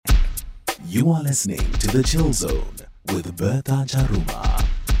You are listening to The Chill Zone with Bertha Charuma.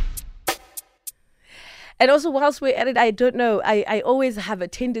 And also, whilst we're at it, I don't know, I always have a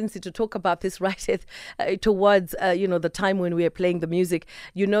tendency to talk about this right towards, the time when we are playing the music.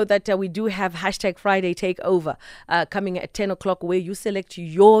 You know that we do have hashtag Friday Takeover coming at 10 o'clock where you select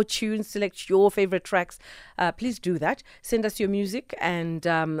your tunes, select your favorite tracks. Please do that. Send us your music and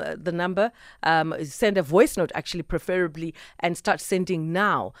the number. Send a voice note, actually, preferably, and start sending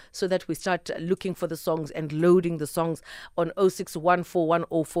now so that we start looking for the songs and loading the songs on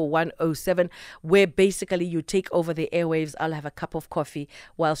 0614104107, where basically you take over the airwaves. I'll have a cup of coffee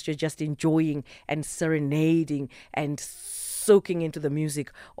whilst you're just enjoying and serenading and soaking into the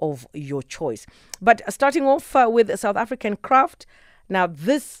music of your choice. But starting off with South African craft. Now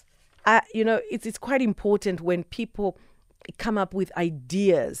this, it's quite important when people come up with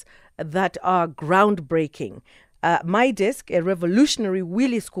ideas that are groundbreaking. My Desk, a revolutionary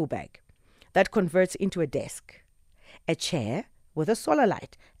wheelie school bag that converts into a desk, a chair with a solar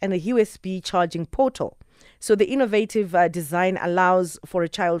light and a USB charging portal. So the innovative design allows for a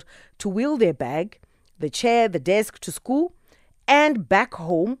child to wheel their bag, the chair, the desk to school and back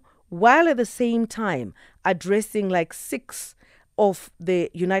home, while at the same time addressing like 6 of the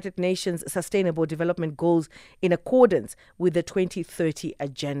United Nations Sustainable Development Goals in accordance with the 2030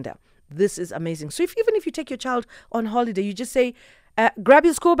 agenda. This is amazing. So even if you take your child on holiday, you just say, grab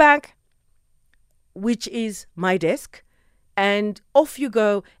your school bag, which is My Desk, and off you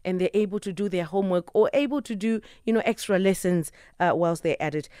go, and they're able to do their homework or able to do, extra lessons whilst they're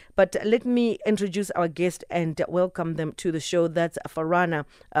at it. But let me introduce our guest and welcome them to the show. That's Farana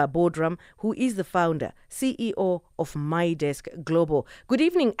Boardram, who is the founder, CEO of My Desk Global. Good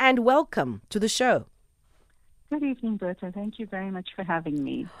evening and welcome to the show. Good evening, Bertha. Thank you very much for having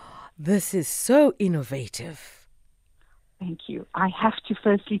me. This is so innovative. Thank you. I have to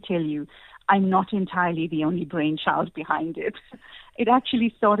firstly tell you, I'm not entirely the only brainchild behind it. It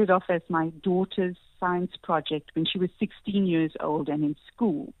actually started off as my daughter's science project when she was 16 years old and in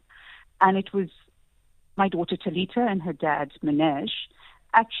school. And it was my daughter Talita and her dad Manesh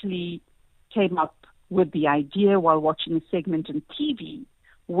actually came up with the idea while watching a segment on TV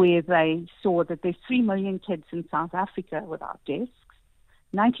where they saw that there's 3 million kids in South Africa without desks,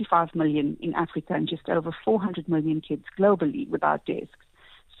 95 million in Africa, and just over 400 million kids globally without desks.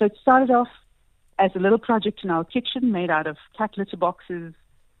 So it started off as a little project in our kitchen made out of cat litter boxes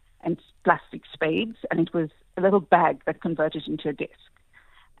and plastic spades, and it was a little bag that converted into a desk.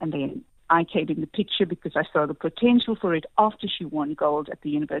 And then I came in the picture because I saw the potential for it after she won gold at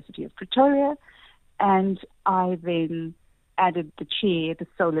the University of Pretoria, and I then added the chair, the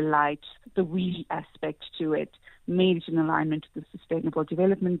solar light, the wheelie aspect to it, made it in alignment with the Sustainable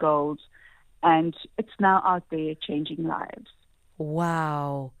Development Goals, and it's now out there changing lives.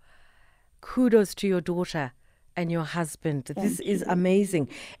 Wow. Kudos to your daughter and your husband. This is amazing.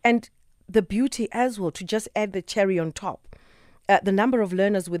 And the beauty as well, to just add the cherry on top. The number of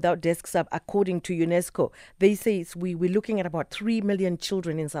learners without desks up, according to UNESCO, they say we're looking at about 3 million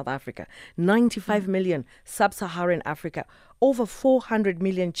children in South Africa, 95 million sub-Saharan Africa, over 400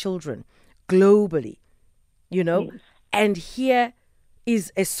 million children globally, Yes. And here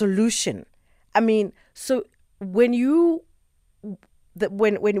is a solution. I mean, so when you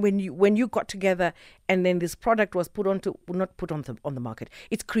got together and then this product was not put on the market,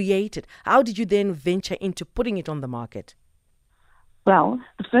 it's created. How did you then venture into putting it on the market? Well,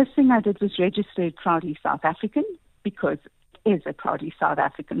 the first thing I did was register it proudly South African because it is a proudly South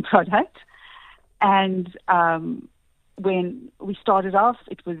African product. And when we started off,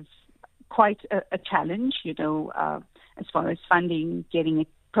 it was quite a challenge, as far as funding, getting it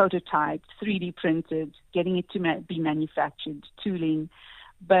prototyped, 3D printed, getting it to be manufactured, tooling.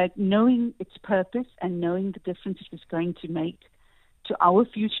 But knowing its purpose and knowing the difference it was going to make to our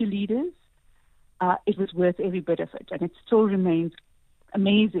future leaders, it was worth every bit of it. And it still remains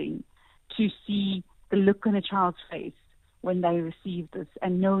amazing to see the look on a child's face when they receive this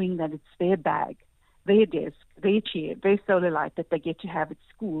and knowing that it's their bag, their desk, their chair, their solar light that they get to have at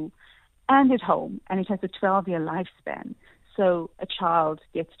school and at home. And it has a 12-year lifespan. So a child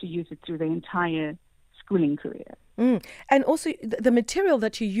gets to use it through their entire schooling career. And also the material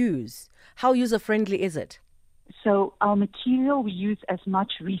that you use, how user-friendly is it? So our material, we use as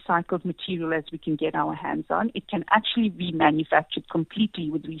much recycled material as we can get our hands on. It can actually be manufactured completely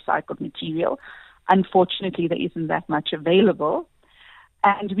with recycled material. Unfortunately, there isn't that much available.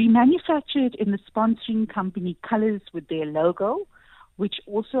 And we manufacture it in the sponsoring company colors with their logo, which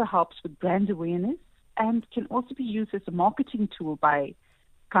also helps with brand awareness and can also be used as a marketing tool by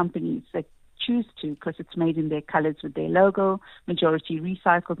companies that choose to, because it's made in their colors with their logo, majority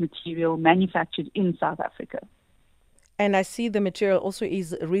recycled material, manufactured in South Africa. And I see the material also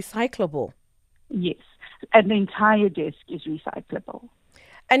is recyclable. Yes, and the entire desk is recyclable.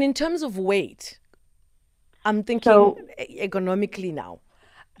 And in terms of weight, I'm thinking ergonomically now.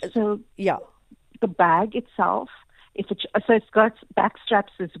 So yeah, the bag itself, so it's got back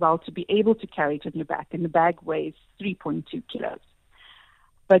straps as well to be able to carry it on your back, and the bag weighs 3.2 kilos.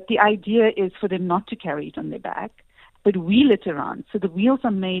 But the idea is for them not to carry it on their back, but wheel it around. So the wheels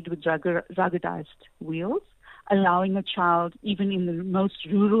are made with ruggedized wheels, allowing a child, even in the most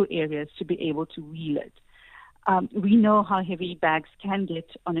rural areas, to be able to wheel it. We know how heavy bags can get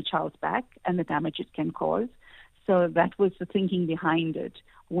on a child's back and the damage it can cause. So that was the thinking behind it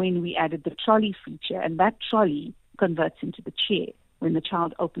when we added the trolley feature. And that trolley converts into the chair when the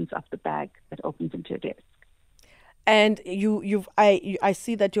child opens up the bag that opens into a desk. And I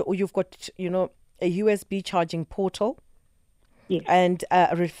see that you've got, a USB charging portal. Yes. And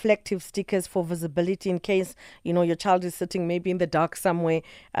reflective stickers for visibility in case, your child is sitting maybe in the dark somewhere,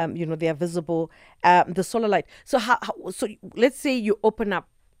 they are visible. The solar light. So so let's say you open up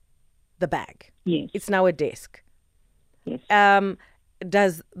the bag. Yes. It's now a desk. Yes.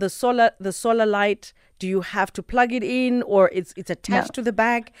 Does the solar light, do you have to plug it in, or it's attached to the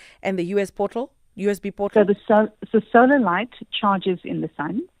bag and the USB portal? So the solar light charges in the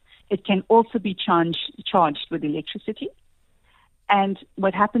sun. It can also be charged with electricity. And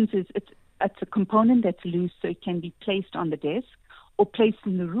what happens is it's a component that's loose, so it can be placed on the desk or placed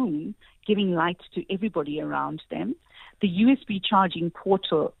in the room, giving light to everybody around them. The USB charging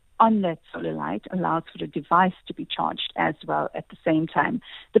portal on that solar light allows for the device to be charged as well at the same time.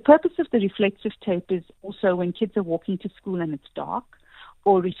 The purpose of the reflective tape is also when kids are walking to school and it's dark,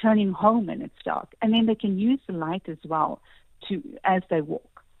 or returning home and it's dark, and then they can use the light as well as they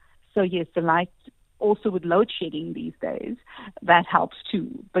walk. So yes, the light also with load shedding these days, that helps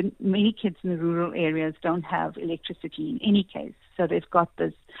too. But many kids in the rural areas don't have electricity in any case, so they've got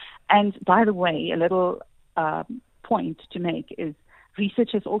this. And by the way, a little point to make is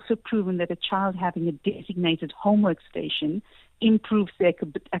research has also proven that a child having a designated homework station improves their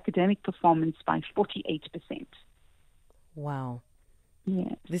academic performance by 48%. Wow.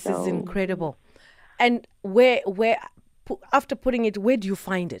 Yeah, this is incredible. And where after putting it, where do you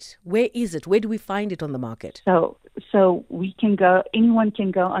find it? Where is it? Where do we find it on the market? So anyone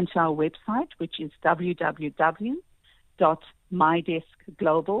can go onto our website, which is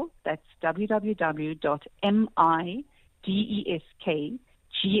www.mydeskglobal. That's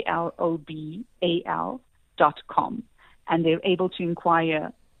www.mydeskglobal.com. And they're able to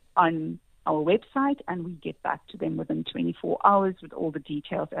inquire on our website, and we get back to them within 24 hours with all the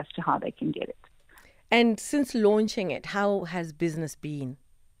details as to how they can get it. And since launching it, how has business been?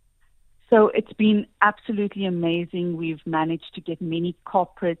 So it's been absolutely amazing. We've managed to get many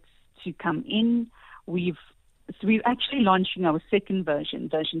corporates to come in. We're actually launching our second version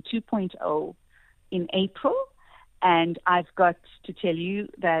 2.0, in April. And I've got to tell you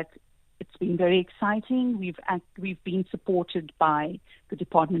that it's been very exciting. We've been supported by the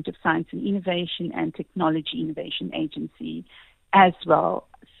Department of Science and Innovation and Technology Innovation Agency as well.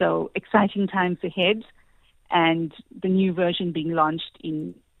 So exciting times ahead, and the new version being launched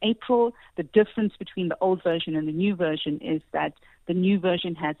in April. The difference between the old version and the new version is that the new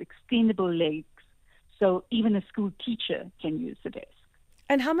version has extendable legs, so even a school teacher can use the desk.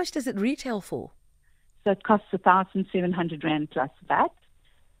 And how much does it retail for? So it costs 1,700 Rand plus VAT,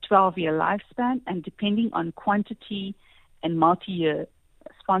 12-year lifespan, and depending on quantity and multi-year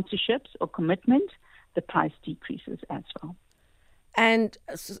sponsorships or commitment, the price decreases as well. And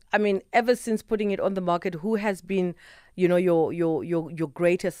I mean, ever since putting it on the market, who has been, your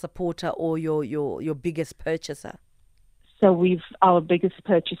greatest supporter or your biggest purchaser? So our biggest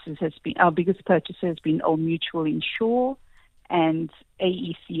purchaser has been Old Mutual Insure and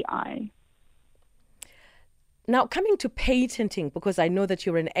AECI. Now, coming to patenting, because I know that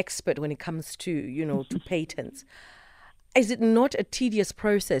you're an expert when it comes to, to patents. Is it not a tedious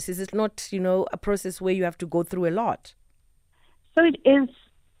process? Is it not, a process where you have to go through a lot? So it is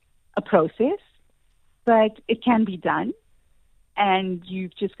a process, but it can be done. And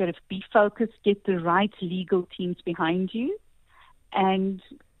you've just got to be focused, get the right legal teams behind you. And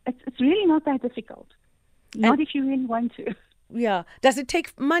it's really not that difficult. Not if you really want to. Yeah. Does it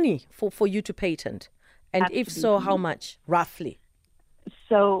take money for you to patent? And Absolutely. If so, how much, roughly?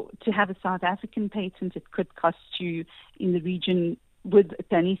 So to have a South African patent, it could cost you in the region with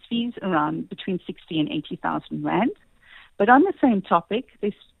attorney's fees around between 60 and 80,000 Rand. But on the same topic,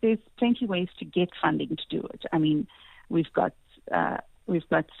 there's plenty of ways to get funding to do it. I mean, we've got We've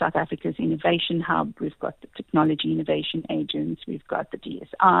got South Africa's Innovation Hub. We've got the Technology Innovation Agents. We've got the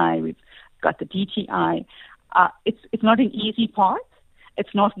DSI. We've got the DTI. It's not an easy path.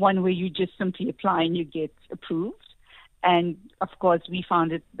 It's not one where you just simply apply and you get approved. And, of course, we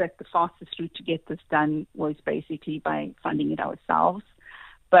found it that the fastest route to get this done was basically by funding it ourselves.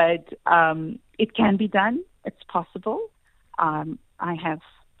 But it can be done. It's possible. I have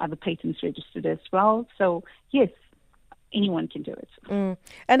other patents registered as well. So, yes, anyone can do it.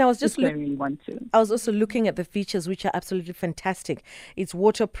 And I was just if they really want to. I was also looking at the features, which are absolutely fantastic. It's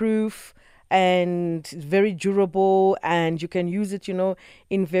waterproof and very durable, and you can use it,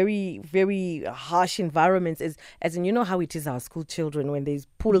 in very, very harsh environments. As in, you know how it is our school children when they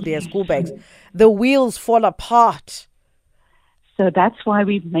pull their school bags, the wheels fall apart. So that's why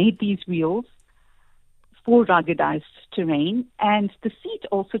we've made these wheels for ruggedized terrain, and the seat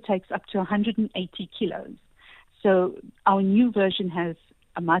also takes up to 180 kilos. So our new version has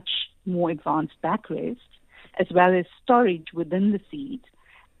a much more advanced backrest, as well as storage within the seat,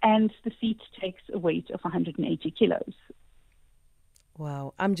 and the seat takes a weight of 180 kilos.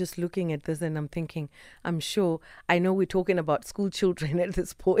 Wow, I'm just looking at this and I'm thinking, I know we're talking about school children at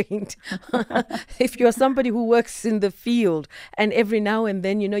this point. If you're somebody who works in the field and every now and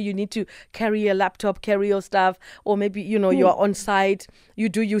then, you need to carry your laptop, carry your stuff, or maybe, you're on site, you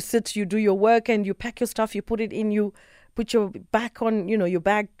do your work and you pack your stuff, you put it in, you put your back on, your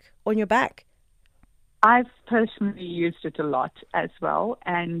bag on your back. I've personally used it a lot as well,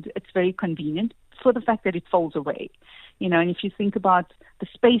 and it's very convenient for the fact that it folds away. And if you think about the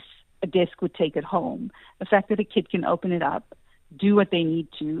space a desk would take at home, the fact that a kid can open it up, do what they need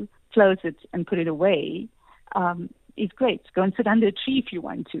to, close it, and put it away is great. Go and sit under a tree if you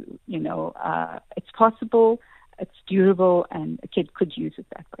want to. It's possible, it's durable, and a kid could use it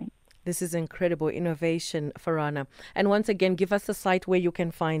that way. This is incredible innovation, Farana. And once again, give us the site where you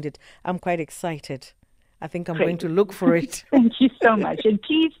can find it. I'm quite excited. I think I'm going to look for it. Thank you so much. And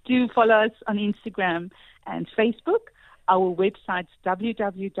please do follow us on Instagram and Facebook. Our website's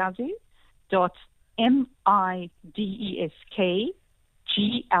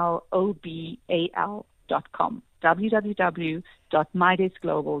www.mideskglobal.com.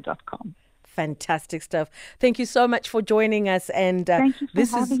 www.mideskglobal.com. Fantastic stuff. Thank you so much for joining us. And thank you for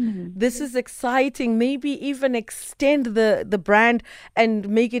having me. This is exciting. Maybe even extend the brand and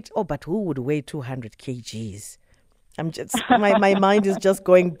make it. Oh, but who would weigh 200 kgs? My mind is just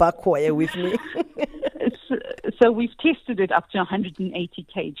going backward with me. So we've tested it up to 180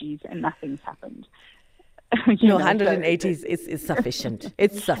 kgs and nothing's happened. 180 is sufficient.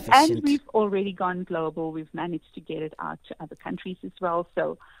 It's sufficient. And we've already gone global. We've managed to get it out to other countries as well.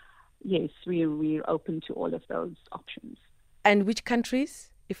 So, yes, we're open to all of those options. And which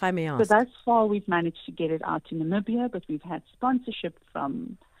countries, if I may ask? So thus far, we've managed to get it out to Namibia, but we've had sponsorship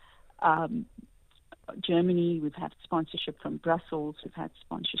from Germany. We've had sponsorship from Brussels. We've had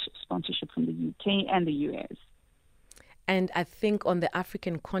sponsorship from the UK and the US. And I think on the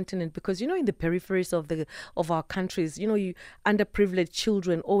African continent, because, in the peripheries of our countries, you underprivileged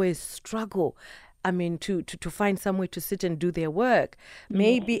children always struggle. To find somewhere to sit and do their work.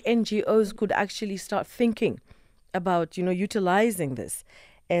 Maybe NGOs could actually start thinking about, utilizing this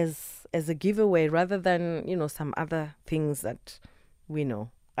as a giveaway rather than, some other things that we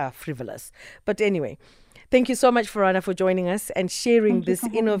know are frivolous. But anyway, thank you so much, Farana, for joining us and sharing this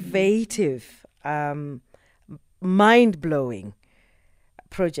innovative, mind-blowing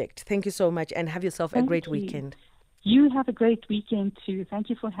project. Thank you so much and have yourself a great weekend. You have a great weekend too.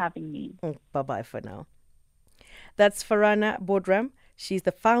 Thank you for having me. Bye-bye for now. That's Farana Bodram. She's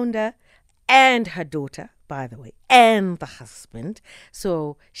the founder and her daughter, by the way, and the husband.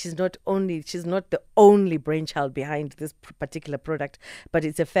 So she's not the only brainchild behind this particular product, but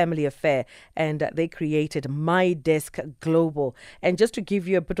it's a family affair. And they created My Desk Global. And just to give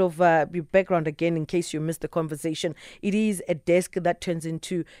you a bit of background again, in case you missed the conversation, it is a desk that turns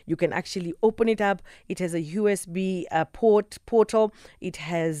into, you can actually open it up. It has a USB portal. It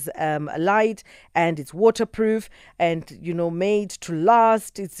has a light, and it's waterproof and, made to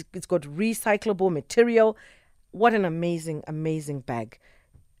last. It's got recyclable material. What an amazing, amazing bag.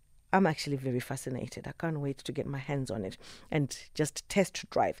 I'm actually very fascinated. I can't wait to get my hands on it and just test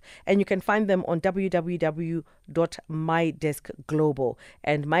drive. And you can find them on www.mideskglobal.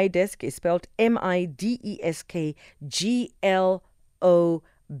 And MyDesk is spelled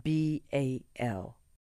MIDESKGLOBAL.